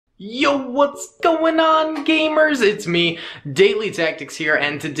Yo, what's going on, gamers? It's me, DaleyTactics here,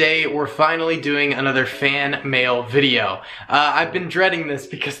 and today we're finally doing another fan mail video. I've been dreading this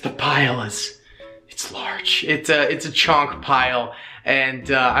because the pile it's large. It's a chonk pile, and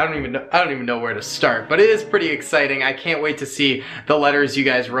I don't even know where to start. But it is pretty exciting. I can't wait to see the letters you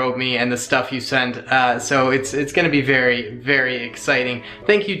guys wrote me and the stuff you sent. So it's gonna be very, very exciting.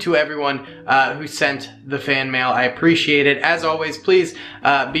 Thank you to everyone who sent the fan mail. I appreciate it. As always, please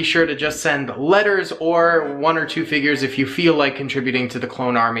be sure to just send letters or 1 or 2 figures if you feel like contributing to the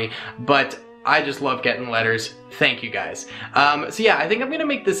clone army. But I just love getting letters. Thank you guys. So yeah, I think I'm gonna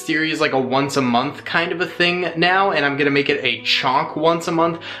make this series like a once a month kind of a thing now, and I'm gonna make it a chonk once a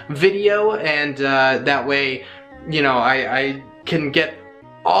month video, and that way, you know, I can get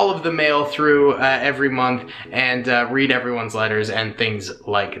all of the mail through every month and read everyone's letters and things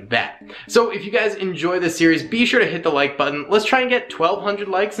like that. So if you guys enjoy this series, be sure to hit the like button. Let's try and get 1,200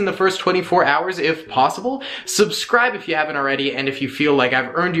 likes in the first 24 hours if possible. Subscribe if you haven't already, and if you feel like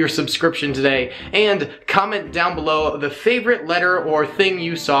I've earned your subscription today, and comment down below the favorite letter or thing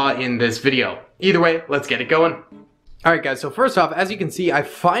you saw in this video. Either way, let's get it going. Alright guys, so first off, as you can see, I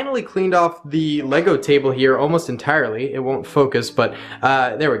finally cleaned off the Lego table here almost entirely. It won't focus, but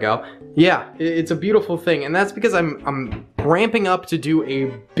there we go. Yeah, it's a beautiful thing, and that's because I'm ramping up to do a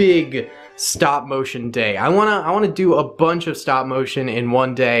big stop motion day. I wanna do a bunch of stop motion in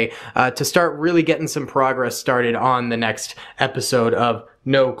one day to start really getting some progress started on the next episode of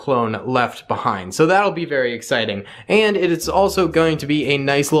No Clone Left Behind. So that'll be very exciting. And it is also going to be a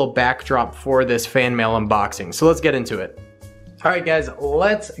nice little backdrop for this fan mail unboxing. So let's get into it. Alright guys,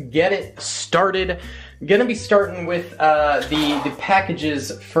 let's get it started. I'm gonna be starting with the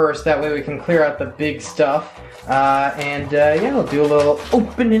packages first, that way we can clear out the big stuff. Yeah, I'll do a little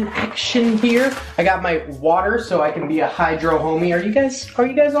opening action here. I got my water so I can be a hydro homie. Are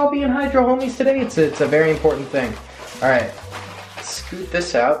you guys all being hydro homies today? It's a very important thing. Alright. Scoot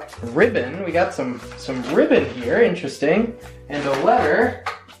this out. Ribbon. We got some ribbon here. Interesting. And a letter.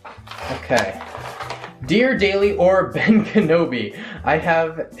 Okay. Dear Daley or Ben Kenobi, I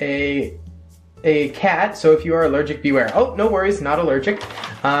have a cat, so if you are allergic, beware. Oh, no worries, not allergic.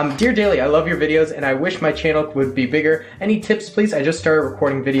 Dear Daley, I love your videos and I wish my channel would be bigger. Any tips, please? I just started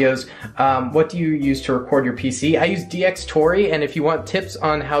recording videos. What do you use to record your PC? I use DxTory, and if you want tips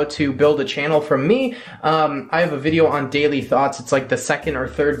on how to build a channel from me, I have a video on daily thoughts. It's like the 2nd or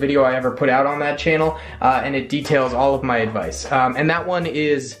 3rd video I ever put out on that channel, and it details all of my advice. And that one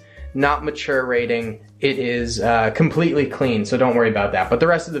is not mature rating. It is completely clean, so don't worry about that. But the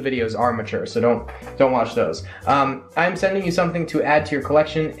rest of the videos are mature, so don't watch those. I'm sending you something to add to your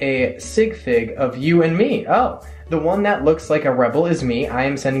collection, a sig fig of you and me. Oh, the one that looks like a rebel is me. I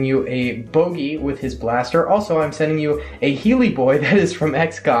am sending you a bogey with his blaster. Also, I'm sending you a Healy boy that is from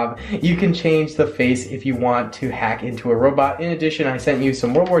XCOM. You can change the face if you want to hack into a robot. In addition, I sent you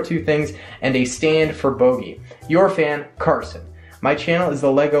some World War II things and a stand for bogey. Your fan, Carson. My channel is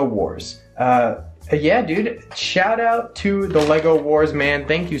the Lego Wars. Yeah, dude, shout out to the Lego Wars, man.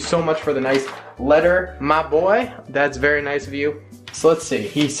 Thank you so much for the nice letter, my boy. That's very nice of you. So let's see,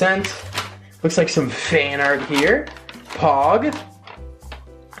 he sent, looks like some fan art here. Pog.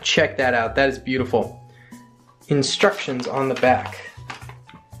 Check that out, that is beautiful. Instructions on the back.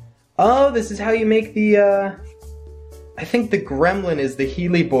 Oh, this is how you make the, I think the gremlin is the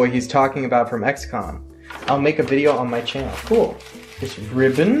Healy boy he's talking about from XCOM. I'll make a video on my channel. Cool. This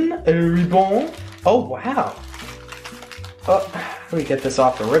ribbon, a ribbon. Oh, wow. Oh, how do we get this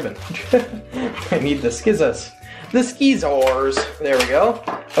off the ribbon? I need the skizzas. The skizors. There we go.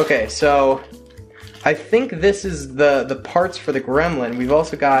 Okay, so I think this is the parts for the gremlin. We've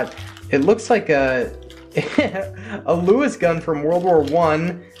also got, it looks like a Lewis gun from World War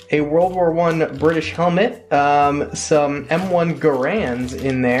I, a World War I British helmet, some M1 Garands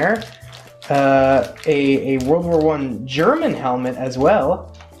in there, a World War I German helmet as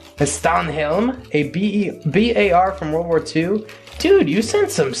well, a Stahlhelm, a BAR from World War II. Dude, you sent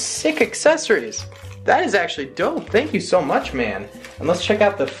some sick accessories. That is actually dope. Thank you so much, man. And let's check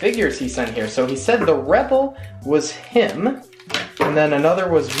out the figures he sent here. So he said the Rebel was him, and then another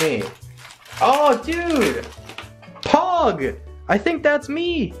was me. Oh, dude! Pog! I think that's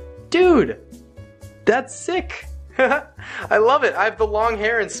me! Dude! That's sick! I love it. I have the long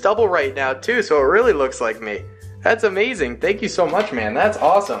hair and stubble right now too, so it really looks like me. That's amazing. Thank you so much, man. That's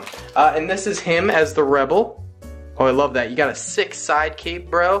awesome. And this is him as the Rebel. Oh, I love that. You got a sick side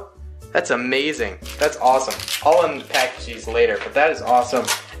cape, bro. That's amazing. That's awesome. I'll unpackage these later, but that is awesome.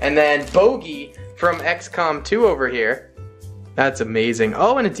 And then Bogey from XCOM 2 over here. That's amazing.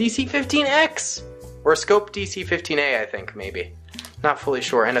 Oh, and a DC-15X! Or a Scope DC-15A, I think, maybe. Not fully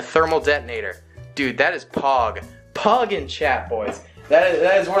sure. And a thermal detonator. Dude, that is Pog. Pog in chat, boys.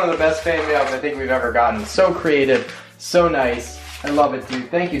 That is one of the best fan mails I think we've ever gotten. So creative, so nice. I love it, dude.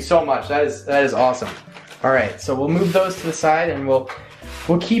 Thank you so much. That is awesome. All right, so we'll move those to the side and we'll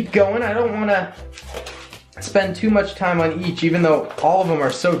keep going. I don't want to spend too much time on each, even though all of them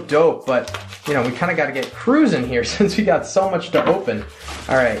are so dope. But you know, we kind of got to get cruising here since we got so much to open.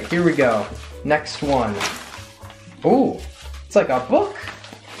 All right, here we go. Next one. Ooh, it's like a book.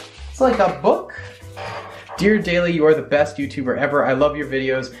 It's like a book. Dear Daily, you are the best YouTuber ever. I love your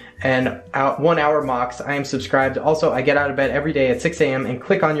videos and 1 hour mocks. I am subscribed. Also, I get out of bed every day at 6 a.m. and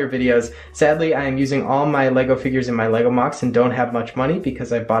click on your videos. Sadly, I am using all my Lego figures in my Lego mocks and don't have much money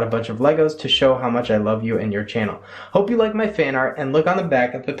because I bought a bunch of Legos to show how much I love you and your channel. Hope you like my fan art and look on the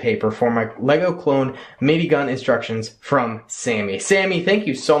back of the paper for my Lego clone minigun instructions from Sammy. Sammy, thank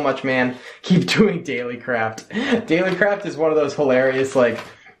you so much, man. Keep doing Daily Craft. Daily Craft is one of those hilarious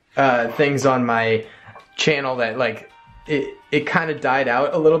things on my channel that it kind of died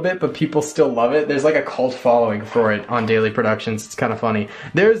out a little bit, but people still love it. There's like a cult following for it on Daily Productions. It's kind of funny.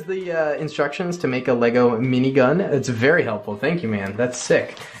 There's the instructions to make a Lego minigun. It's very helpful. Thank you, man. That's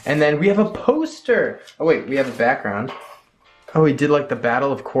sick. And then we have a poster. Oh wait, we have a background. Oh, we did like the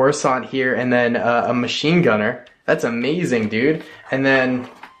Battle of Coruscant here, and then a machine gunner. That's amazing, dude. And then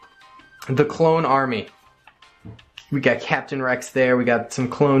the clone army. We got Captain Rex there. We got some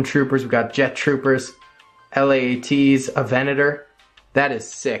clone troopers. We got jet troopers. LAATs, a Venator. That is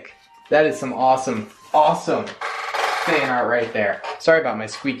sick. That is some awesome fan art right there. Sorry about my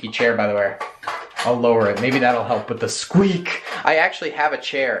squeaky chair, by the way. I'll lower it. Maybe that'll help with the squeak. I actually have a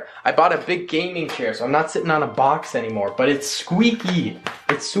chair. I bought a big gaming chair, so I'm not sitting on a box anymore, but it's squeaky.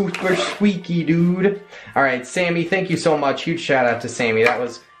 It's super squeaky, dude. All right, Sammy, thank you so much. Huge shout out to Sammy. That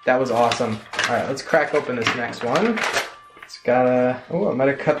was awesome. All right, let's crack open this next one. It's got a, oh, I might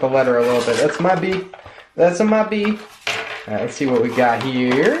have cut the letter a little bit. That's my B. That's a my B. All right, let's see what we got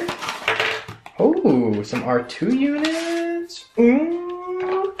here. Oh, some R2 units.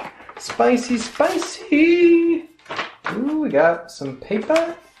 Ooh, spicy, spicy. Ooh, we got some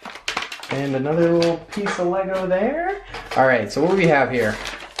paper. And another little piece of Lego there. All right, so what do we have here?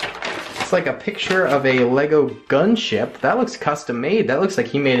 It's like a picture of a Lego gunship. That looks custom made. That looks like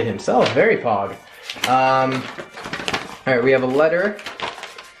he made it himself. Very pog. All right, we have a letter.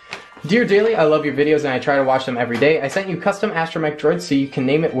 Dear Daily, I love your videos and I try to watch them every day. I sent you custom astromech droids so you can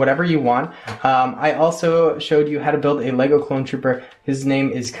name it whatever you want. I also showed you how to build a Lego clone trooper. His name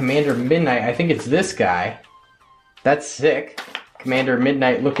is Commander Midnight. I think it's this guy. That's sick. Commander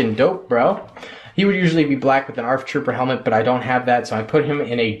Midnight looking dope, bro. He would usually be black with an ARF Trooper helmet, but I don't have that, so I put him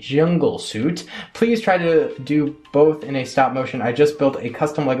in a jungle suit. Please try to do both in a stop motion. I just built a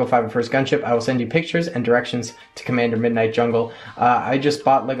custom Lego 501st gunship. I will send you pictures and directions to Commander Midnight Jungle. I just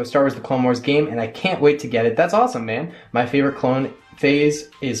bought Lego Star Wars The Clone Wars game, and I can't wait to get it. That's awesome, man. My favorite clone phase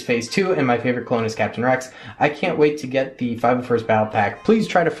is Phase 2, and my favorite clone is Captain Rex. I can't wait to get the 501st Battle Pack. Please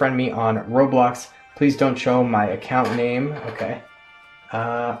try to friend me on Roblox. Please don't show my account name. Okay.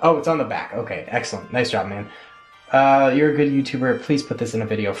 Oh, it's on the back. Okay, excellent. Nice job, man. You're a good YouTuber. Please put this in a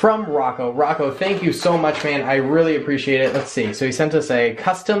video. From Rocco. Rocco, thank you so much, man. I really appreciate it. Let's see. So he sent us a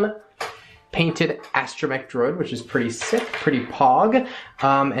custom painted astromech droid, which is pretty sick, pretty pog.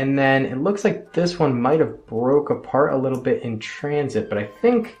 And then it looks like this one might have broke apart a little bit in transit, but I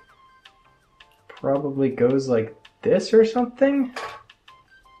think probably goes like this or something.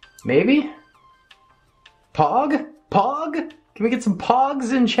 Maybe? Pog? Pog? Can we get some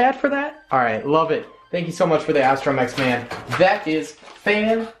pogs in chat for that? All right, love it. Thank you so much for the Astromechs, man. That is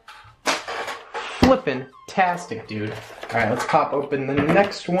flippin'-tastic, dude. All right, let's pop open the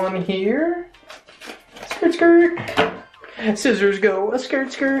next one here. Skirt, skirt. Scissors go, a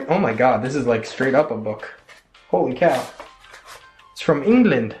skirt, skirt. Oh my God, this is like straight up a book. Holy cow. It's from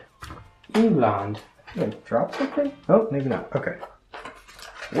England. England. Did I drop something? Oh, maybe not. Okay.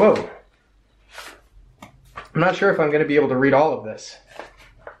 Whoa. I'm not sure if I'm going to be able to read all of this.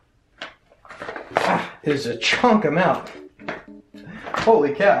 Ah, there's a chunk amount.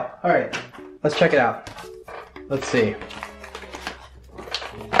 Holy cow. Alright, let's check it out. Let's see.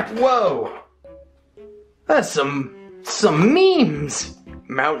 Whoa! That's some memes!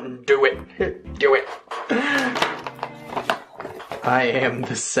 Mountain, do it. Do it. I am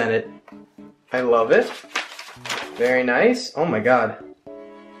the Senate. I love it. Very nice. Oh my God.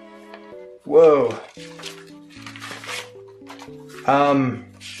 Whoa.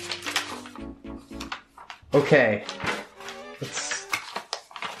 Okay. This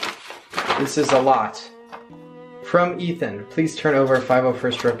is a lot. From Ethan, please turn over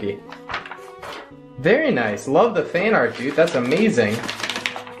 501st Rookie. Very nice. Love the fan art, dude. That's amazing.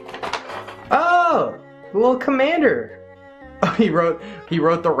 Oh, the little commander. Oh, he wrote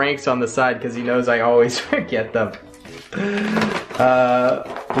the ranks on the side because he knows I always forget them.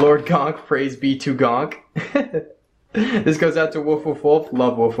 Lord Gonk, praise be to Gonk. This goes out to Woof Woof Wolf.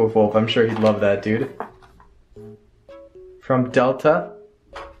 Love Woof Woof Wolf. I'm sure he'd love that, dude. From Delta.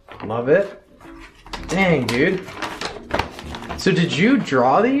 Love it. Dang, dude. So did you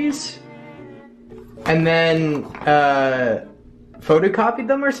draw these? And then photocopied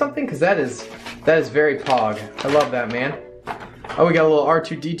them or something? Because that is very pog. I love that, man. Oh, we got a little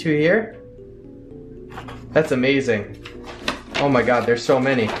R2-D2 here. That's amazing. Oh my god, there's so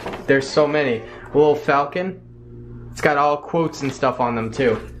many. There's so many. A little falcon. It's got all quotes and stuff on them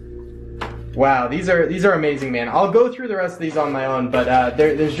too. Wow, these are amazing, man. I'll go through the rest of these on my own, but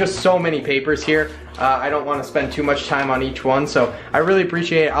there's just so many papers here. I don't want to spend too much time on each one, so I really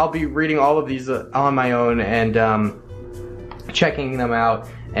appreciate it. I'll be reading all of these on my own and checking them out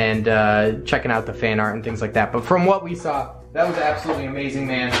and checking out the fan art and things like that. But from what we saw, that was absolutely amazing,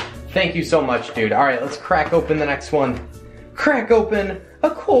 man. Thank you so much, dude. All right, let's crack open the next one. Crack open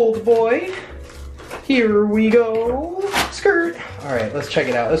a cold boy. Here we go. Skirt. All right, let's check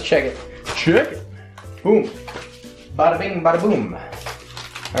it out. Let's check it. Check it. Boom. Bada bing, bada boom.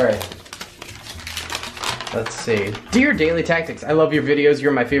 All right. Let's see. Dear Daily Tactics, I love your videos.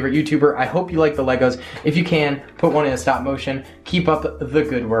 You're my favorite YouTuber. I hope you like the Legos. If you can, put one in a stop motion. Keep up the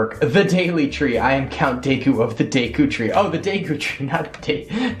good work. The Daily Tree. I am Count Deku of the Deku Tree. Oh, the Deku Tree, not Day.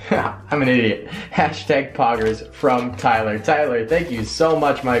 I'm an idiot. Hashtag Poggers from Tyler. Tyler, thank you so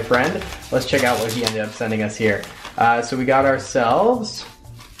much, my friend. Let's check out what he ended up sending us here. So we got ourselves...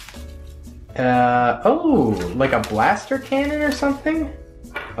 oh, like a blaster cannon or something?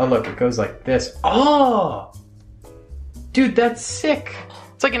 Oh look, it goes like this. Oh! Dude, that's sick.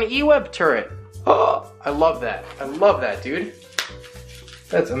 It's like an E-Web turret. Oh, I love that. I love that, dude.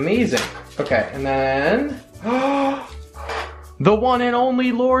 That's amazing. Okay, and then... the one and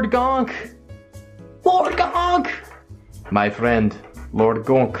only Lord Gonk. Lord Gonk! My friend, Lord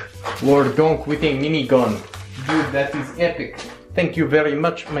Gonk. Lord Gonk with a minigun. Dude, that is epic. Thank you very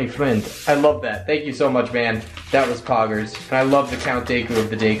much, my friend. I love that. Thank you so much, man. That was poggers. And I love the Count Deku of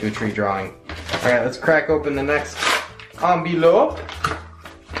the Deku Tree drawing. Alright, let's crack open the next envelope.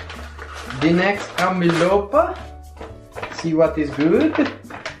 The next envelope. See what is good.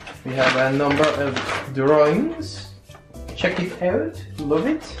 We have a number of drawings. Check it out. Love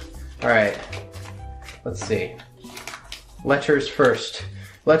it. Alright. Let's see. Letters first.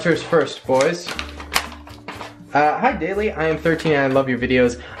 Letters first, boys. Hi Daily, I am 13 and I love your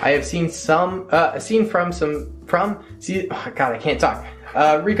videos. I have seen oh god, I can't talk.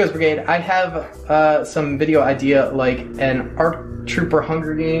 Rico's Brigade, I have some video idea like an ARC Trooper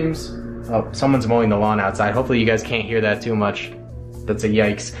Hunger Games. Oh, someone's mowing the lawn outside. Hopefully you guys can't hear that too much. That's a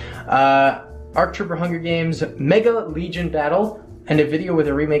yikes. ARC Trooper Hunger Games, Mega Legion Battle, and a video with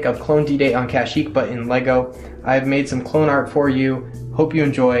a remake of Clone D-Day on Kashyyyk but in Lego. I've made some clone art for you. Hope you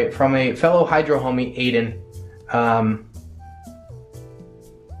enjoy. From a fellow Hydro homie, Aiden. Oh,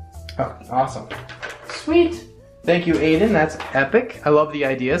 awesome. Sweet. Thank you, Aiden. That's epic. I love the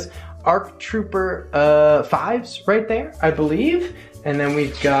ideas. ARC Trooper 5s right there, I believe. And then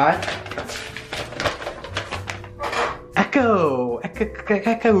we've got Echo.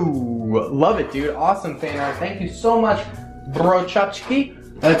 Echo. Love it, dude. Awesome fan art. Thank you so much, Brochachki.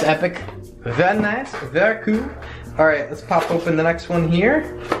 That's epic. Very nice. Very cool. All right, let's pop open the next one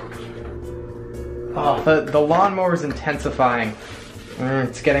here. Oh, the lawnmower is intensifying.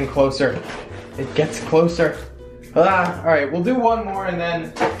 It's getting closer. It gets closer. Alright, we'll do one more and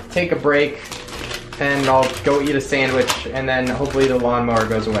then take a break. And I'll go eat a sandwich and then hopefully the lawnmower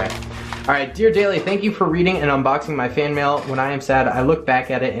goes away. Alright, dear Daily, thank you for reading and unboxing my fan mail. When I am sad, I look back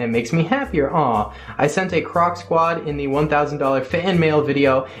at it and it makes me happier. Aw. I sent a Croc Squad in the $1,000 fan mail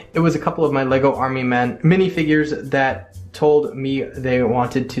video. It was a couple of my Lego Army Men minifigures that told me they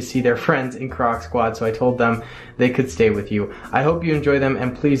wanted to see their friends in Croc Squad, so I told them they could stay with you. I hope you enjoy them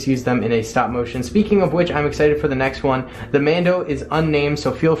and please use them in a stop motion. Speaking of which, I'm excited for the next one. The Mando is unnamed,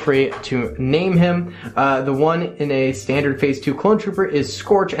 so feel free to name him. The one in a standard Phase 2 clone trooper is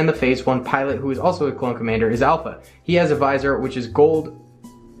Scorch, and the Phase 1 pilot, who is also a clone commander, is Alpha. He has a visor, which is gold.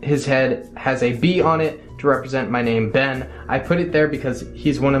 His head has a B on it to represent my name, Ben. I put it there because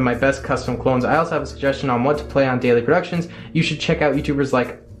he's one of my best custom clones. I also have a suggestion on what to play on Daily Productions. You should check out YouTubers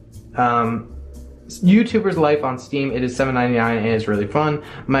like YouTuber's Life on Steam. It is $7.99 and it's really fun.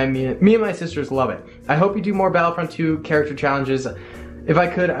 Me and my sisters love it. I hope you do more Battlefront 2 character challenges. If I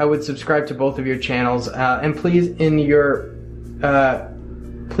could, I would subscribe to both of your channels. And please, in your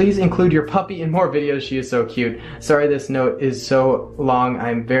Please include your puppy in more videos. She is so cute. Sorry this note is so long.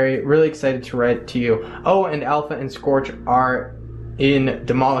 I'm really excited to write to you. Oh, and Alpha and Scorch are in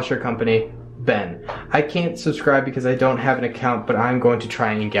Demolisher Company. Ben. I can't subscribe because I don't have an account, but I'm going to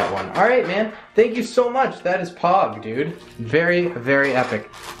try and get one. Alright, man. Thank you so much. That is Pog, dude. Very, very epic.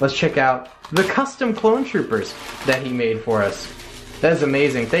 Let's check out the custom clone troopers that he made for us. That is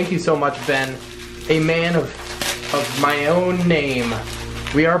amazing. Thank you so much, Ben. A man of my own name.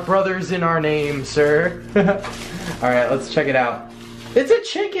 We are brothers in our name, sir. Alright, let's check it out. It's a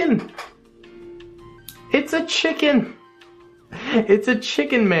chicken! It's a chicken! It's a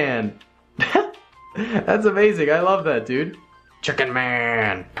chicken man. That's amazing. I love that, dude. Chicken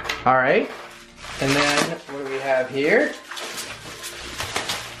man. Alright. And then, what do we have here?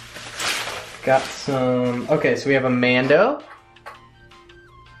 Got some... Okay, so we have a Mando.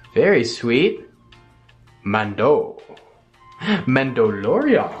 Very sweet. Mando.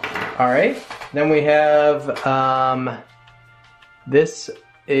 Mandalorian. Alright. Then we have... This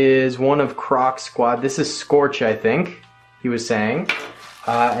is one of Croc's squad. This is Scorch, I think. He was saying.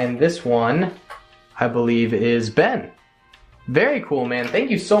 And this one, I believe, is Ben. Very cool, man.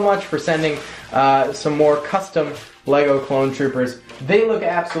 Thank you so much for sending some more custom Lego clone troopers. They look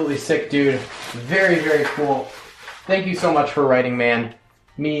absolutely sick, dude. Very, very cool. Thank you so much for writing, man.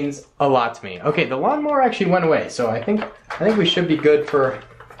 Means a lot to me. Okay, the lawnmower actually went away, so I think we should be good for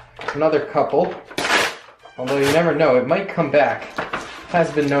another couple. Although you never know, it might come back.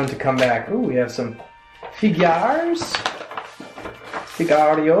 Has been known to come back. Ooh, we have some figures.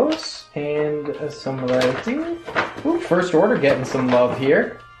 Figarios and some writing. Ooh, First Order getting some love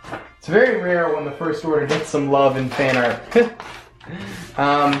here. It's very rare when the First Order gets some love in fan art.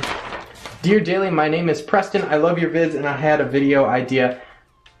 Dear Daily, my name is Preston. I love your vids and I had a video idea.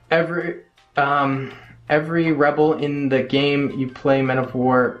 Every rebel in the game you play Men of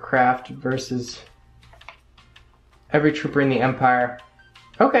War Craft versus every trooper in the Empire.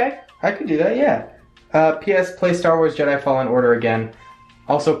 Okay, I could do that, yeah. P.S. Play Star Wars Jedi Fallen Order again.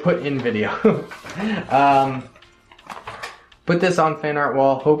 Also put in video. Put this on fan art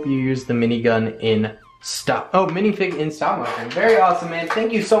wall. Hope you use the minigun in stop. Oh, minifig in stop motion. Very awesome, man.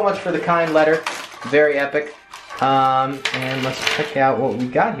 Thank you so much for the kind letter. Very epic. And let's check out what we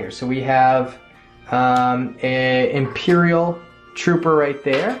got here. So we have a Imperial Trooper right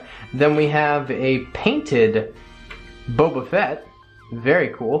there. Then we have a painted Boba Fett. Very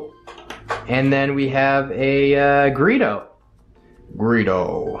cool. And then we have a Greedo.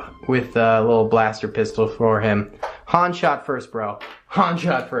 Greedo with a little blaster pistol for him. Han shot first, bro. Han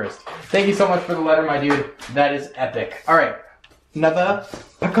shot first. Thank you so much for the letter, my dude. That is epic. Alright. Another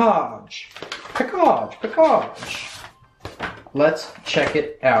package. Package. Let's check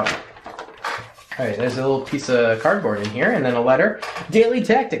it out. Alright, there's a little piece of cardboard in here, and then a letter. Daily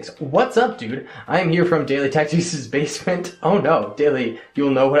Tactics. What's up, dude? I am here from Daily Tactics' basement. Oh no, Daily,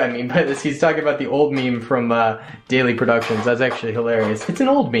 you'll know what I mean by this. He's talking about the old meme from Daily Productions. That's actually hilarious. It's an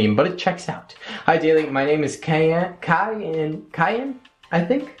old meme, but it checks out. Hi, Daily. My name is Kyan, I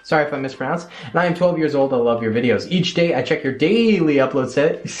think. Sorry if I mispronounced. And I am 12 years old. I love your videos. Each day I check your daily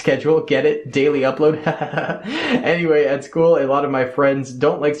upload schedule. Get it? Daily upload. Anyway, at school, a lot of my friends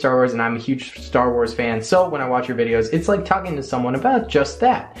don't like Star Wars and I'm a huge Star Wars fan. So when I watch your videos, it's like talking to someone about just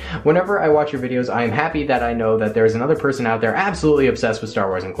that. Whenever I watch your videos, I am happy that I know that there's another person out there absolutely obsessed with Star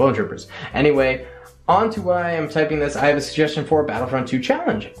Wars and Clone Troopers. Anyway, on to why I am typing this. I have a suggestion for a Battlefront 2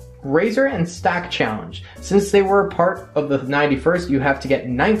 challenge. Razor and Stack Challenge. Since they were part of the 91st, you have to get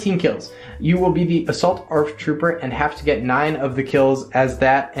 19 kills. You will be the Assault ARF Trooper and have to get 9 of the kills as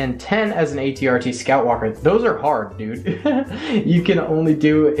that and 10 as an ATRT Scout Walker. Those are hard, dude. You can only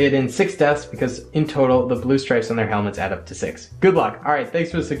do it in 6 deaths because in total, the blue stripes on their helmets add up to 6. Good luck. Alright,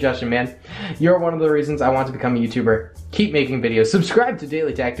 thanks for the suggestion, man. You're one of the reasons I want to become a YouTuber. Keep making videos. Subscribe to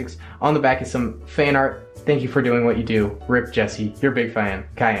Daily Tactics. On the back is some fan art. Thank you for doing what you do. Rip Jesse, your big fan,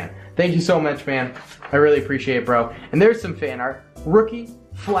 Cayenne. Thank you so much, man. I really appreciate it, bro. And there's some fan art. Rookie,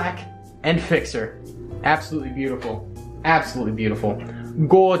 Flak, and Fixer. Absolutely beautiful. Absolutely beautiful.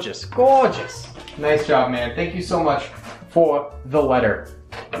 Gorgeous, gorgeous. Nice job, man. Thank you so much for the letter.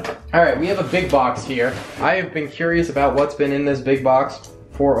 Alright, we have a big box here. I have been curious about what's been in this big box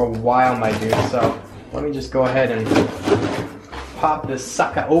for a while, my dude. So let me just go ahead and pop this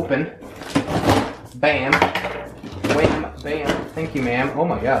sucker open. Bam. Wham. Bam. Thank you, ma'am. Oh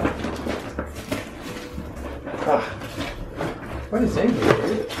my god. Ugh. What is in here,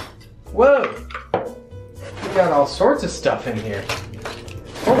 dude? Whoa! We got all sorts of stuff in here.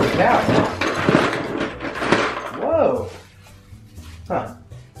 Holy cow. Whoa. Huh.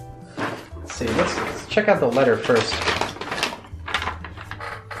 Let's see. Let's check out the letter first.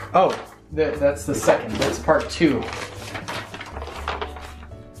 Oh, that's the second. That's part 2.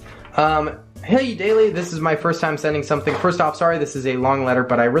 Hey Daily, this is my first time sending something. First off, sorry this is a long letter,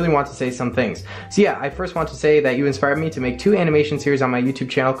 but I really want to say some things. So yeah, I first want to say that you inspired me to make 2 animation series on my YouTube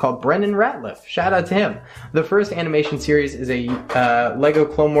channel called Brendan Ratliff. Shout out to him. The first animation series is a Lego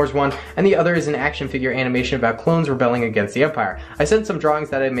Clone Wars one, and the other is an action figure animation about clones rebelling against the Empire. I sent some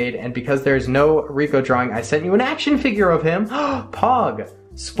drawings that I made, and because there's no Rico drawing, I sent you an action figure of him. Pog!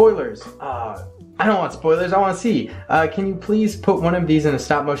 Spoilers. I don't want spoilers, I want to see. Can you please put one of these in a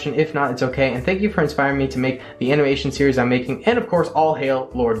stop motion? If not, it's okay. And thank you for inspiring me to make the animation series I'm making. And of course, all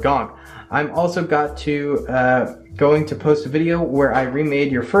hail Lord Gong. I'm also going to post a video where I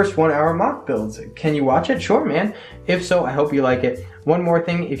remade your first 1-hour mock builds. Can you watch it? Sure, man. If so, I hope you like it. One more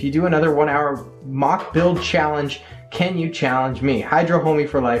thing, if you do another 1-hour mock build challenge, can you challenge me? Hydro Homie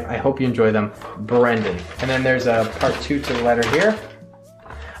for life. I hope you enjoy them. Brendan. And then there's a part 2 to the letter here.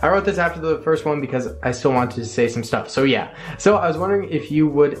 I wrote this after the first one because I still wanted to say some stuff. So yeah. So I was wondering if you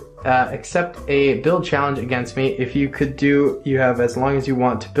would accept a build challenge against me. If you could do, you have as long as you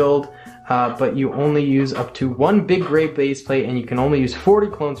want to build, but you only use up to 1 big gray base plate and you can only use 40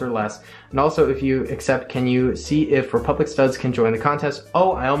 clones or less. And also if you accept, can you see if Republic Studs can join the contest?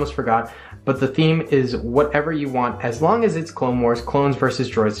 Oh, I almost forgot. But the theme is whatever you want, as long as it's Clone Wars, clones versus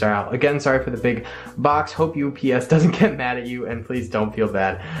droid style. Again, sorry for the big box. Hope UPS doesn't get mad at you, and please don't feel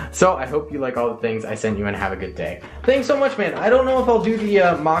bad. So I hope you like all the things I sent you, and have a good day. Thanks so much, man. I don't know if I'll do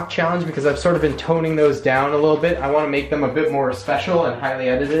the mock challenge because I've sort of been toning those down a little bit. I want to make them a bit more special and highly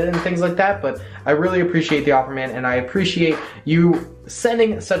edited and things like that, but I really appreciate the offer, man, and I appreciate you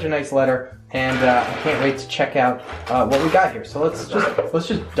sending such a nice letter. And I can't wait to check out what we got here. So let's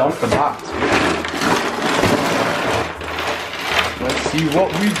just dump the box. Let's see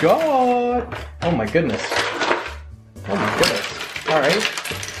what we got. Oh my goodness. Oh my goodness. All right.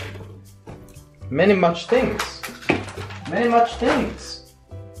 Many much things. Many much things.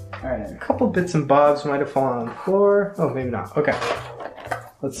 All right. A couple bits and bobs might have fallen on the floor. Oh, maybe not. Okay.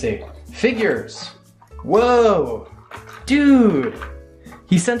 Let's see. Figures. Whoa, dude.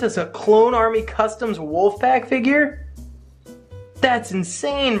 He sent us a Clone Army Customs Wolfpack figure? That's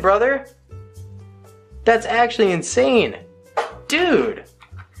insane, brother. That's actually insane. Dude.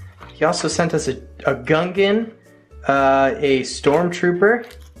 He also sent us a Gungan, a Stormtrooper,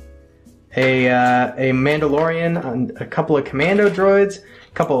 a Mandalorian, a couple of Commando droids,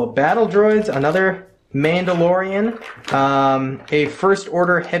 a couple of Battle droids, another Mandalorian, a First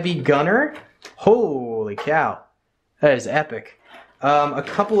Order Heavy Gunner. Holy cow. That is epic. A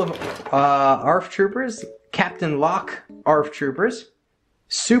couple of ARF troopers, Captain Locke ARF troopers,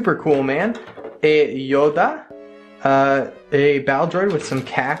 super cool, man. A Yoda, a battle droid with some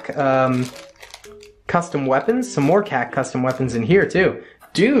CAC custom weapons, some more CAC custom weapons in here too.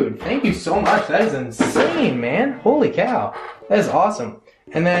 Dude, thank you so much. That is insane, man. Holy cow, that is awesome.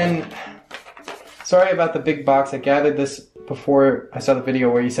 And then, sorry about the big box. I gathered this before I saw the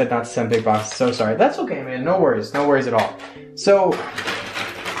video where you said not to send big boxes. So sorry. That's okay, man. No worries at all. So,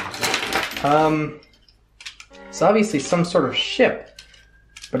 it's obviously some sort of ship,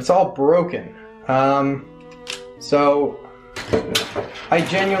 but it's all broken. So, I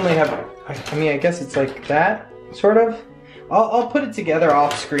genuinely have, I mean, I guess it's like that, sort of. I'll put it together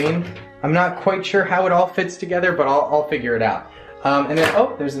off screen. I'm not quite sure how it all fits together, but I'll figure it out. And then,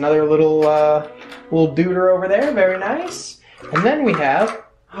 oh, there's another little, little duder over there. Very nice. And then we have,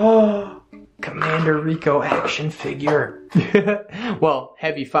 oh, Commander Rico action figure. Well,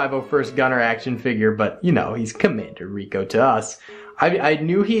 heavy 501st Gunner action figure, but you know, he's Commander Rico to us. I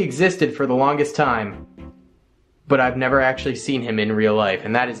knew he existed for the longest time, but I've never actually seen him in real life,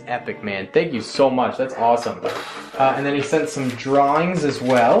 and that is epic, man. Thank you so much. That's awesome. And then he sent some drawings as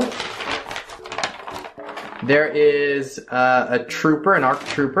well. There is a trooper, an ARC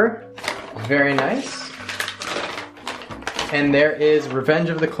trooper. Very nice. And there is Revenge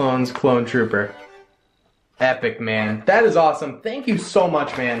of the Clones clone trooper. Epic, man. That is awesome. Thank you so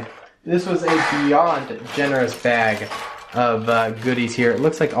much, man. This was a beyond generous bag of goodies here. It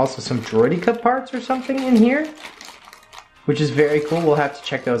looks like also some Droideka parts or something in here, which is very cool. We'll have to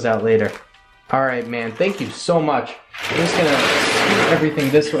check those out later. Alright, man. Thank you so much. I'm just going to scoot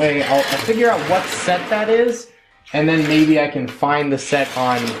everything this way. I'll figure out what set that is, and then maybe I can find the set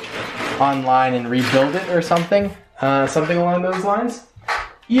online and rebuild it or something. Something along those lines.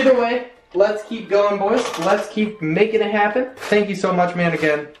 Either way, let's keep going, boys. Let's keep making it happen. Thank you so much, man,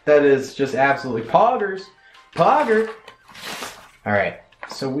 again. That is just absolutely poggers. Pogger. Alright,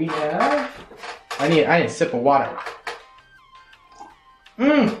 so we have... I need a sip of water.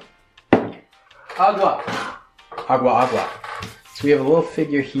 Agua. Agua, agua. So we have a little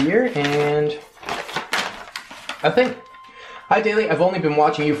figure here, and I think, hi Daily, I've only been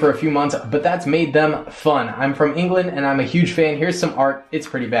watching you for a few months, but that's made them fun. I'm from England and I'm a huge fan. Here's some art. It's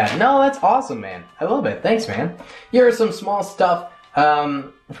pretty bad. No, that's awesome, man. I love it. Thanks, man. Here are some small stuff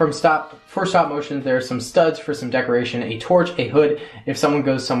for stop motion. There's some studs for some decoration, a torch, a hood if someone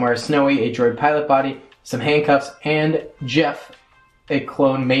goes somewhere snowy, a droid pilot body, some handcuffs, and Jeff, a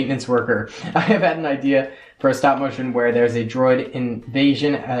clone maintenance worker. I have had an idea for a stop motion where there's a droid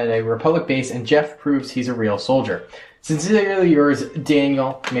invasion at a Republic base and Jeff proves he's a real soldier. Sincerely yours,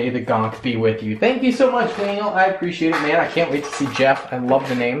 Daniel. May the gonk be with you. Thank you so much, Daniel. I appreciate it, man. I can't wait to see Jeff. I love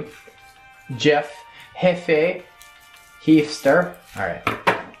the name. Jeff Hefe Heefster. Alright.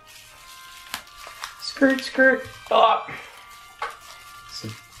 Skirt, skirt. Oh. So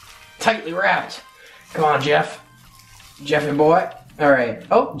tightly wrapped. Come on, Jeff. Jeffy boy. Alright.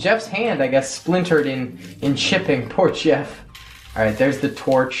 Oh, Jeff's hand, I guess, splintered in chipping. Poor Jeff. Alright, there's the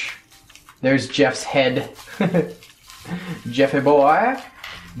torch. There's Jeff's head. Jeffy boy.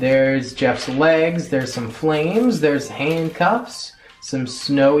 There's Jeff's legs. There's some flames. There's handcuffs. Some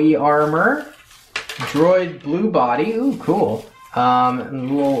snowy armor. Droid blue body. Ooh, cool.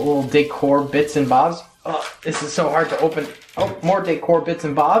 Little decor bits and bobs. Oh, this is so hard to open. Oh, more decor bits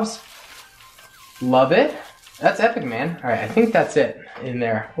and bobs. Love it. That's epic, man. All right, I think that's it in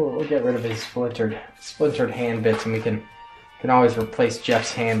there. We'll get rid of his splintered hand bits, and we can always replace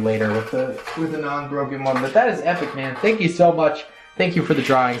Jeff's hand later with a non-broken one. But that is epic, man. Thank you so much. Thank you for the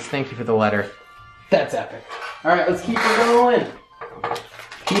drawings. Thank you for the letter. That's epic. All right, let's keep her going.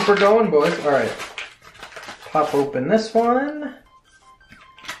 Keep her going, boys. All right. Pop open this one.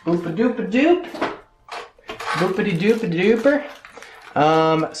 Boop-a-doop-a-doop. Boopity-doop-a-dooper.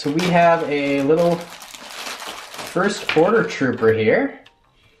 So we have a little First Order Trooper here.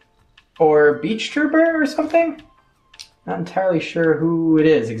 Or Beach Trooper or something? Not entirely sure who it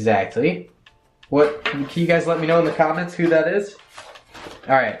is exactly. Can you guys let me know in the comments who that is?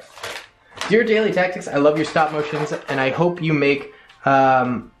 Alright. Dear DaleyTactics, I love your stop motions and I hope you make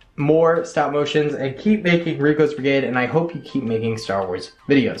more stop motions and keep making Rico's Brigade, and I hope you keep making Star Wars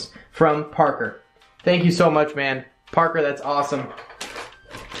videos. From Parker. Thank you so much, man. Parker, that's awesome.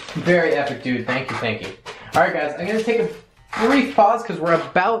 Very epic, dude. Thank you, thank you. Alright, guys, I'm going to take a brief pause because we're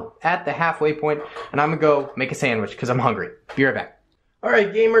about at the halfway point, and I'm going to go make a sandwich because I'm hungry. Be right back.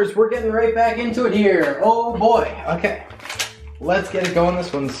 Alright, gamers, we're getting right back into it here. Oh, boy. Okay. Let's get it going.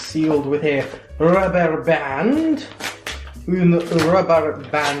 This one's sealed with a rubber band. Rubber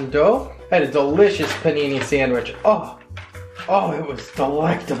bando. I had a delicious panini sandwich. Oh, it was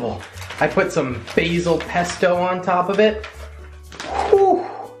delectable. I put some basil pesto on top of it. Whew.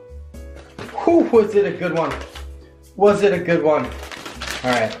 Was it a good one? Was it a good one?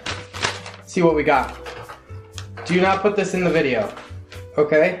 Alright. See what we got. Do not put this in the video.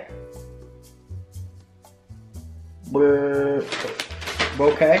 Okay?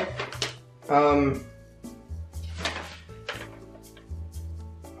 Okay.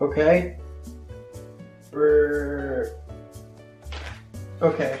 Okay.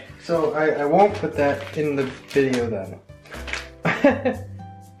 Okay, so I won't put that in the video then.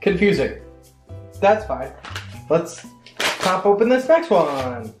 Confusing. That's fine. Let's pop open this next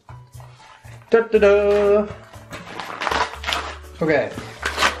one. Da-da-da. Okay.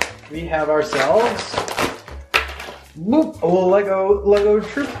 We have ourselves boop, a little Lego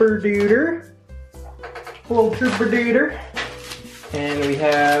Trooper Duder. A little Trooper Duder. And we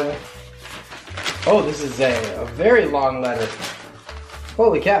have, oh, this is a very long letter.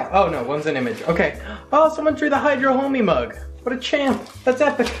 Holy cow. Oh no, one's an image. Okay. Oh, someone drew the Hydro Homie mug. What a champ. That's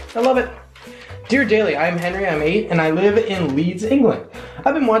epic. I love it. Dear Daily, I'm Henry, I'm 8, and I live in Leeds, England.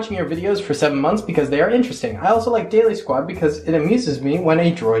 I've been watching your videos for 7 months because they are interesting. I also like Daily Squad because it amuses me when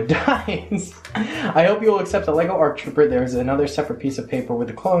a droid dies. I hope you will accept a Lego ARC Trooper. There's another separate piece of paper with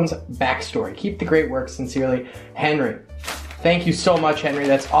the clone's backstory. Keep the great work. Sincerely, Henry. Thank you so much, Henry.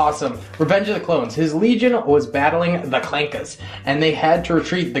 That's awesome. Revenge of the Clones. His legion was battling the Clankers, and they had to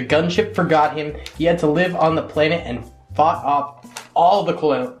retreat. The gunship forgot him. He had to live on the planet and fought off all the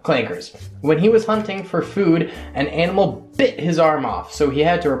Clankers. When he was hunting for food, an animal bit his arm off, so he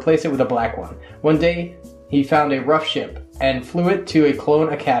had to replace it with a black one. One day, he found a rough ship and flew it to a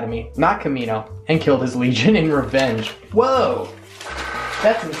clone academy, not Camino, and killed his legion in revenge. Whoa!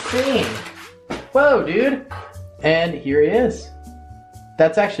 That's insane! Whoa, dude! And here he is.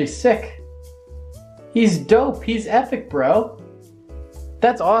 That's actually sick. He's dope. He's epic, bro.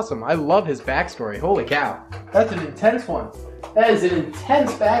 That's awesome. I love his backstory. Holy cow. That's an intense one. That is an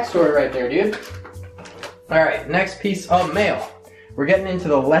intense backstory right there, dude. Alright, next piece of mail. We're getting into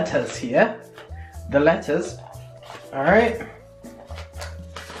the letters here. The letters. Alright.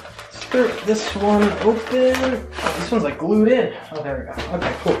 screw this one open. Oh, this one's like glued in. Oh, there we go.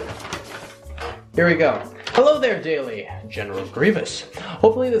 Okay, cool. Here we go. Hello there, Daily. General Grievous.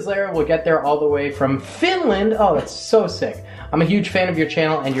 Hopefully this layer will get there all the way from Finland. Oh, that's so sick. I'm a huge fan of your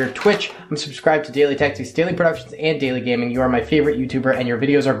channel and your Twitch. I'm subscribed to DaleyTactics, Daily Productions, and Daily Gaming. You are my favorite YouTuber and your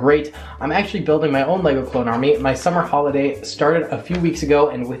videos are great. I'm actually building my own Lego clone army. My summer holiday started a few weeks ago,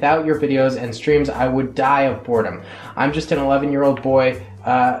 and without your videos and streams, I would die of boredom. I'm just an 11-year-old boy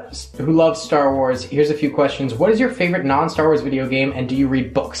who loves Star Wars. Here's a few questions. What is your favorite non-Star Wars video game, and do you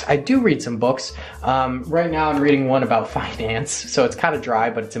read books? I do read some books. Right now I'm reading one about finance, so it's kind of dry,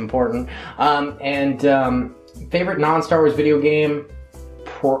 but it's important. Favorite non-Star Wars video game?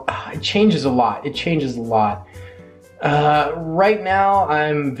 It changes a lot. It changes a lot. Right now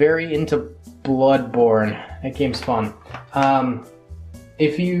I'm very into Bloodborne. That game's fun.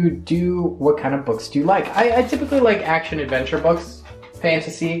 If you do, what kind of books do you like? I typically like action-adventure books.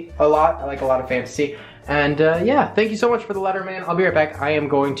 Fantasy a lot. I like a lot of fantasy. And yeah, thank you so much for the letter, man. I'll be right back. I am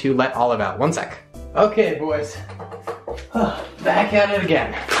going to let Olive out. 1 sec. Okay, boys. Back at it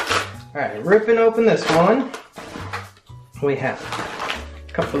again. Alright, ripping open this one. We have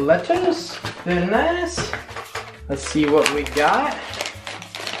a couple letters. Very nice. Let's see what we got.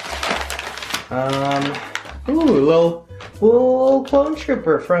 Ooh, little clone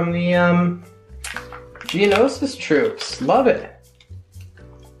trooper from the Geonosis troops. Love it.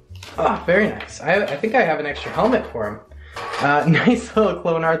 Oh, very nice. I think I have an extra helmet for him. Nice little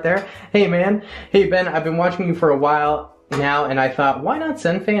clone art there. Hey man, hey Ben, I've been watching you for a while now and I thought, why not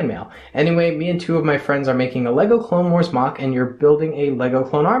send fan mail? Anyway, me and 2 of my friends are making a Lego Clone Wars mock and you're building a Lego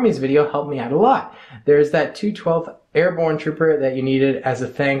Clone Armies video helped me out a lot. There's that 212th Airborne Trooper that you needed as a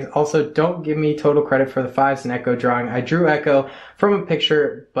thanks. Also, don't give me total credit for the 5s and Echo drawing. I drew Echo from a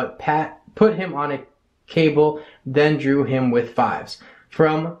picture, but Pat put him on a cable, then drew him with 5s.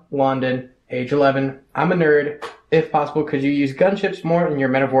 From London, age 11. I'm a nerd. If possible, could you use gunships more in your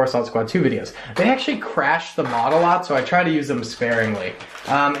Men of War Assault Squad 2 videos? They actually crash the mod a lot, so I try to use them sparingly.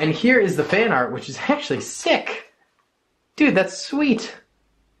 And here is the fan art, which is actually sick. Dude, that's sweet.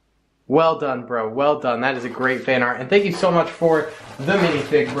 Well done, bro. Well done. That is a great fan art. And thank you so much for the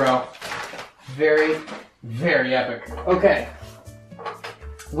minifig, bro. Very, very epic. Okay.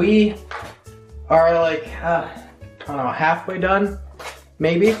 We are like, I don't know, halfway done?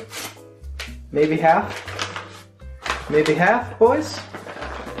 Maybe? Maybe half? Maybe half, boys?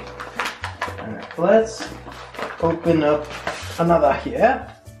 Alright, let's open up another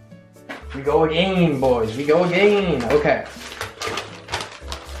here. We go again, boys. We go again. Okay.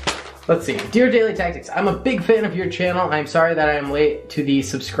 Let's see. Dear Daily Tactics, I'm a big fan of your channel. I'm sorry that I am late to the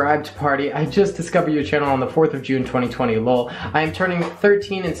subscribed party. I just discovered your channel on the 4th of June 2020, lol. I am turning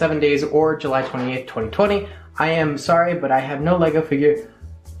 13 in 7 days or July 28th, 2020. I am sorry, but I have no Lego figure.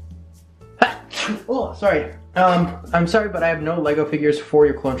 Oh, sorry. I'm sorry, but I have no Lego figures for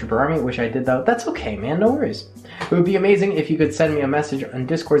your Clone Trooper army. Wish I did though. That's okay, man. No worries. It would be amazing if you could send me a message on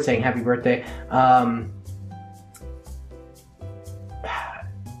Discord saying happy birthday.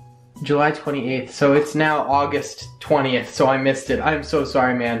 July 28th, so it's now August 20th, so I missed it. I'm so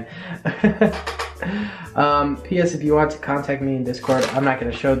sorry, man. P.S. If you want to contact me in Discord, I'm not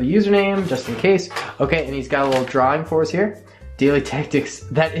going to show the username, just in case. Okay, and he's got a little drawing for us here. Daily Tactics,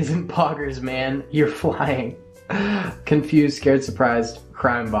 that isn't poggers, man. You're flying. Confused, scared, surprised,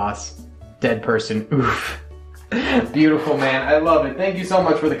 crime boss, dead person, oof. Beautiful, man. I love it. Thank you so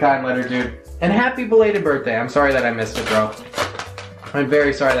much for the kind letter, dude. And happy belated birthday. I'm sorry that I missed it, bro. I'm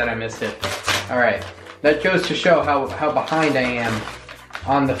very sorry that I missed it. Alright, that goes to show how behind I am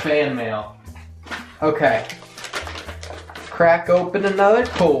on the fan mail. Okay. Crack open another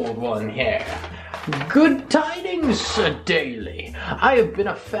cold one here. Good tidings, Daily. I have been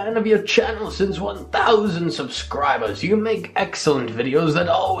a fan of your channel since 1,000 subscribers. You make excellent videos that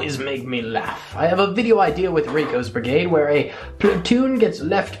always make me laugh. I have a video idea with Rico's Brigade where a platoon gets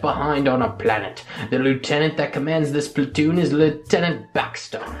left behind on a planet. The lieutenant that commands this platoon is Lieutenant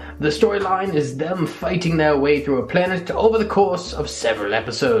Baxter. The storyline is them fighting their way through a planet over the course of several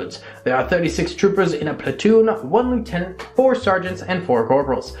episodes. There are 36 troopers in a platoon, 1 lieutenant, 4 sergeants, and 4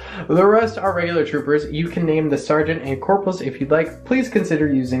 corporals. The rest are regular troopers. You can name the sergeant and corporals if you'd like. Please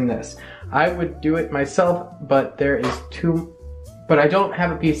consider using this. I would do it myself, but I don't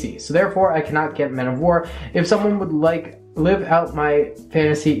have a PC, so therefore I cannot get Men of War. If someone would like live out my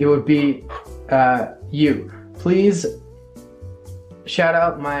fantasy, it would be you. Please shout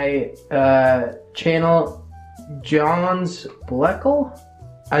out my channel, John's Bleckle.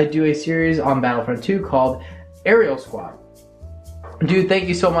 I do a series on Battlefront 2 called Aerial Squad. Dude, thank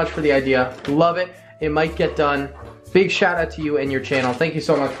you so much for the idea. Love it. It might get done. Big shout out to you and your channel. Thank you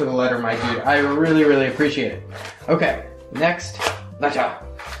so much for the letter, my dude. I really, really appreciate it. Okay, next letter.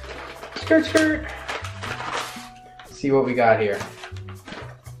 Skirt, skirt. See what we got here.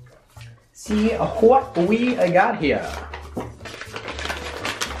 See what we got here.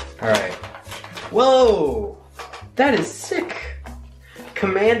 Alright. Whoa! That is sick!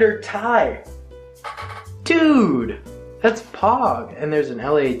 Commander Ty. Dude! That's Pog. And there's an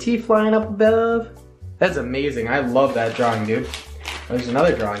LAT flying up above. That's amazing. I love that drawing, dude. There's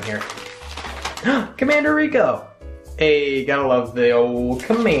another drawing here. Commander Rico. Hey, gotta love the old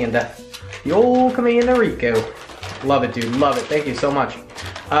Commander. The old Commander Rico. Love it, dude. Love it. Thank you so much.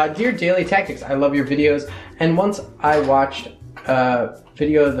 Dear DaleyTactics, I love your videos. And once I watched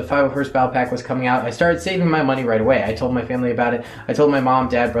video of the 501st Battle Pack was coming out, I started saving my money right away. I told my family about it. I told my mom,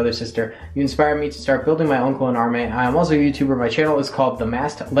 dad, brother, sister. You inspired me to start building my own clone army. I'm also a YouTuber. My channel is called The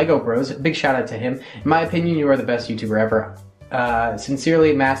Masked Lego Bros. Big shout out to him. In my opinion, you are the best YouTuber ever.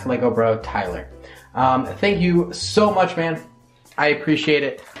 Sincerely, Masked Lego Bro, Tyler. Thank you so much, man. I appreciate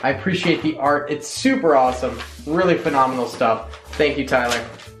it. I appreciate the art. It's super awesome. Really phenomenal stuff. Thank you, Tyler.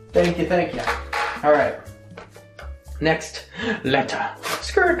 Thank you, thank you. All right. Next letter.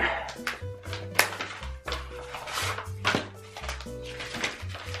 Skirt.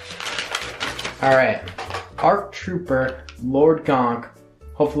 All right. Art Trooper, Lord Gonk.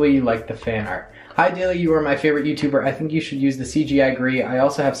 Hopefully you like the fan art. Hi Daily, you are my favorite YouTuber. I think you should use the CG. I agree. I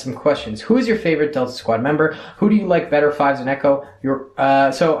also have some questions. Who is your favorite Delta Squad member? Who do you like better, Fives and Echo?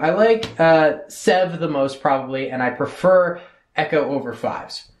 So I like Sev the most probably, and I prefer Echo over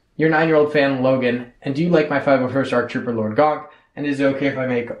Fives. Your 9-year-old fan, Logan. And do you like my 501st Art Trooper, Lord Gonk? And is it okay if I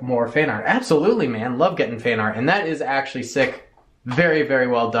make more fan art? Absolutely, man. Love getting fan art. And that is actually sick. Very, very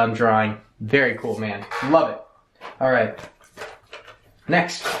well done drawing. Very cool, man. Love it. All right.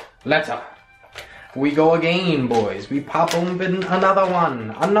 Next letter. We go again, boys. We pop open another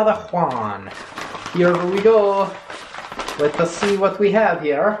one. Another Juan. Here we go. Let us see what we have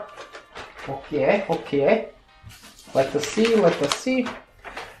here. Okay, okay. Let us see, let us see.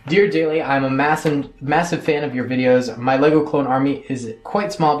 Dear Daily, I'm a massive fan of your videos. My Lego clone army is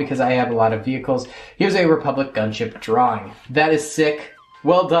quite small because I have a lot of vehicles. Here's a Republic gunship drawing. That is sick.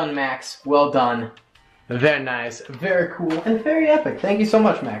 Well done, Max. Well done. Very nice. Very cool. And very epic. Thank you so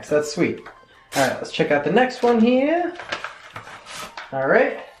much, Max. That's sweet. Alright, let's check out the next one here.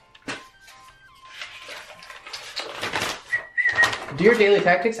 Alright. Dear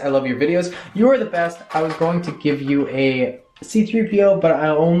DaleyTactics, I love your videos. You are the best. I was going to give you a C-3PO, but I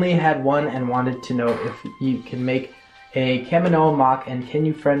only had one and wanted to know if you can make a Kamino mock, and can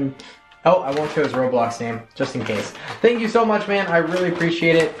you friend... Oh, I won't show his Roblox name, just in case. Thank you so much, man. I really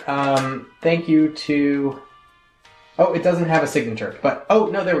appreciate it. Thank you to... Oh, it doesn't have a signature, but... Oh,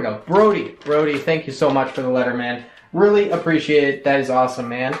 no, there we go. Brody. Brody, thank you so much for the letter, man. Really appreciate it. That is awesome,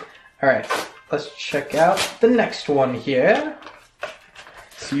 man. Alright, let's check out the next one here.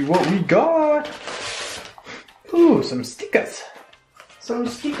 See what we got. Ooh, some stickers. Some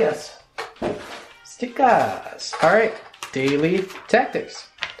stickers. Stickers. Alright, DaleyTactics.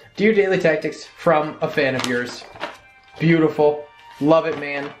 Dear DaleyTactics, from a fan of yours. Beautiful. Love it,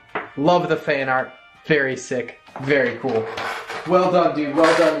 man. Love the fan art. Very sick. Very cool. Well done, dude.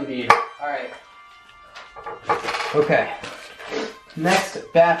 Well done indeed. Alright. Okay. Next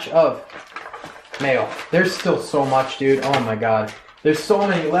batch of mail. There's still so much, dude. Oh my god. There's so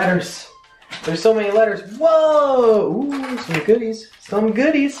many letters. There's so many letters. Whoa! Ooh, some goodies. Some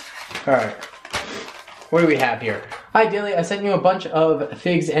goodies. Alright. What do we have here? Hi, Daily. I sent you a bunch of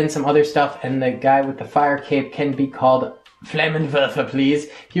figs and some other stuff, and the guy with the fire cape can be called Flammenwerfer, please.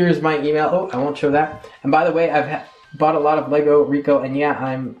 Here's my email. Oh, I won't show that. And by the way, I've bought a lot of Lego Rico, and yeah,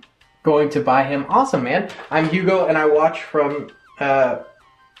 I'm going to buy him. Awesome, man. I'm Hugo, and I watch from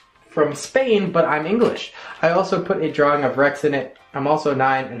Spain, but I'm English. I also put a drawing of Rex in it. I'm also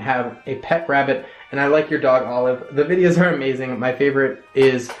 9 and have a pet rabbit, and I like your dog, Olive. The videos are amazing. My favorite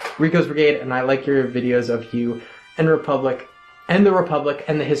is Rico's Brigade, and I like your videos of you and the Republic and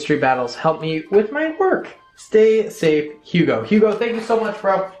the history battles. Help me with my work. Stay safe, Hugo. Hugo, thank you so much,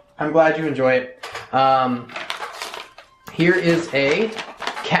 bro. I'm glad you enjoy it. Here is a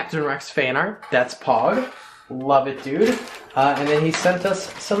Captain Rex fan art. That's Pog. Love it, dude. And then he sent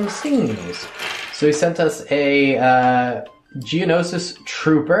us some things. So he sent us a Geonosis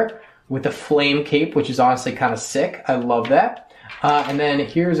Trooper with a flame cape, which is honestly kind of sick. I love that. And then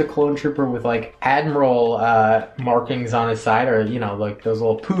here's a clone trooper with like Admiral markings on his side, or you know, like those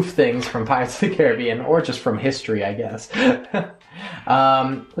little poof things from Pirates of the Caribbean, or just from history, I guess.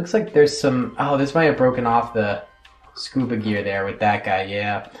 Looks like there's some... Oh, this might have broken off the scuba gear there with that guy,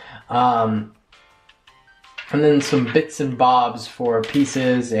 yeah. And then some bits and bobs for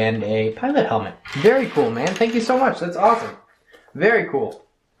pieces and a pilot helmet. Very cool, man. Thank you so much. That's awesome. Very cool.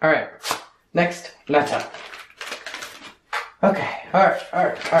 Alright. Next letter. Okay.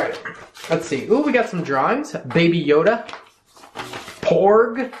 Alright. Let's see. Ooh, we got some drawings. Baby Yoda.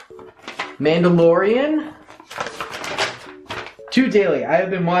 Porg. Mandalorian. To Daily, I have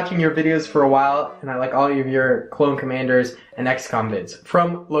been watching your videos for a while, and I like all of your Clone Commanders and XCOM vids.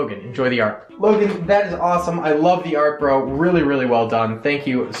 From Logan. Enjoy the art. Logan, that is awesome. I love the art, bro. Really, really well done. Thank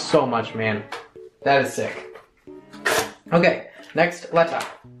you so much, man. That is sick. Okay, next letter.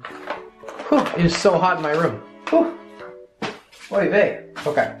 Whew, it is so hot in my room. Whew. Oy vey.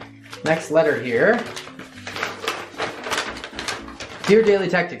 Okay, next letter here. Dear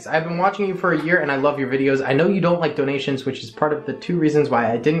DaleyTactics, I've been watching you for a year and I love your videos. I know you don't like donations, which is part of the 2 reasons why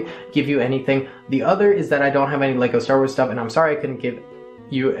I didn't give you anything. The other is that I don't have any Lego Star Wars stuff and I'm sorry I couldn't give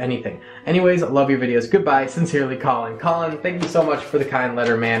you anything. Anyways, love your videos. Goodbye. Sincerely, Colin. Colin, thank you so much for the kind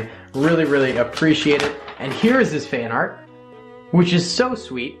letter, man. Really, really appreciate it. And here is his fan art, which is so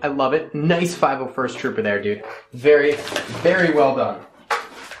sweet. I love it. Nice 501st Trooper there, dude. Very, very well done.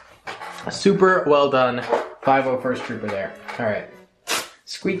 Super well done 501st Trooper there. All right.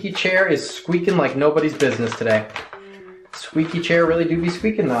 Squeaky chair is squeaking like nobody's business today. Squeaky chair really do be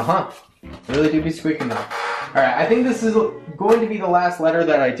squeaking though, huh? Really do be squeaking though. Alright, I think this is going to be the last letter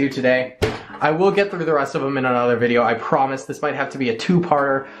that I do today. I will get through the rest of them in another video, I promise. This might have to be a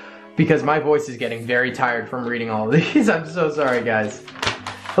 2-parter because my voice is getting very tired from reading all of these. I'm so sorry, guys.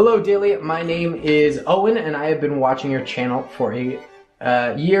 Hello, Daily. My name is Owen, and I have been watching your channel for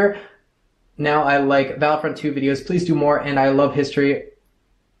a year. Now I like Battlefront 2 videos. Please do more, and I love history.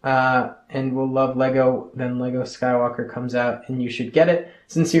 And will love Lego, then Lego Skywalker comes out and you should get it.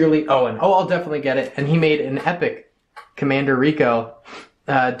 Sincerely, Owen. Oh, I'll definitely get it. And he made an epic Commander Rico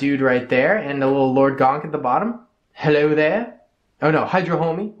dude right there and a little Lord Gonk at the bottom. Hello there. Oh no, Hydro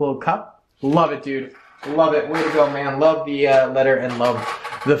Homie, little cup. Love it, dude. Love it. Way to go, man. Love the letter and love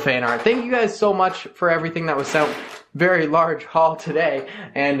the fan art. Thank you guys so much for everything that was sent. Very large haul today.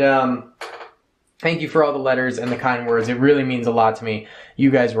 And, thank you for all the letters and the kind words. It really means a lot to me. You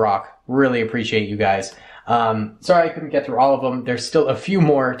guys rock. Really appreciate you guys. Sorry I couldn't get through all of them. There's still a few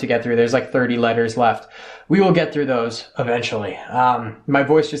more to get through. There's like 30 letters left. We will get through those eventually. My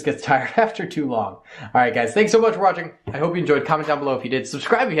voice just gets tired after too long. Alright guys, thanks so much for watching. I hope you enjoyed. Comment down below if you did.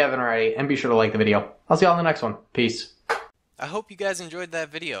 Subscribe if you haven't already. And be sure to like the video. I'll see you all in the next one. Peace. I hope you guys enjoyed that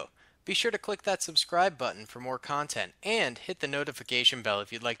video. Be sure to click that subscribe button for more content, and hit the notification bell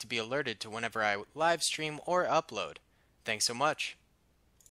if you'd like to be alerted to whenever I live stream or upload. Thanks so much.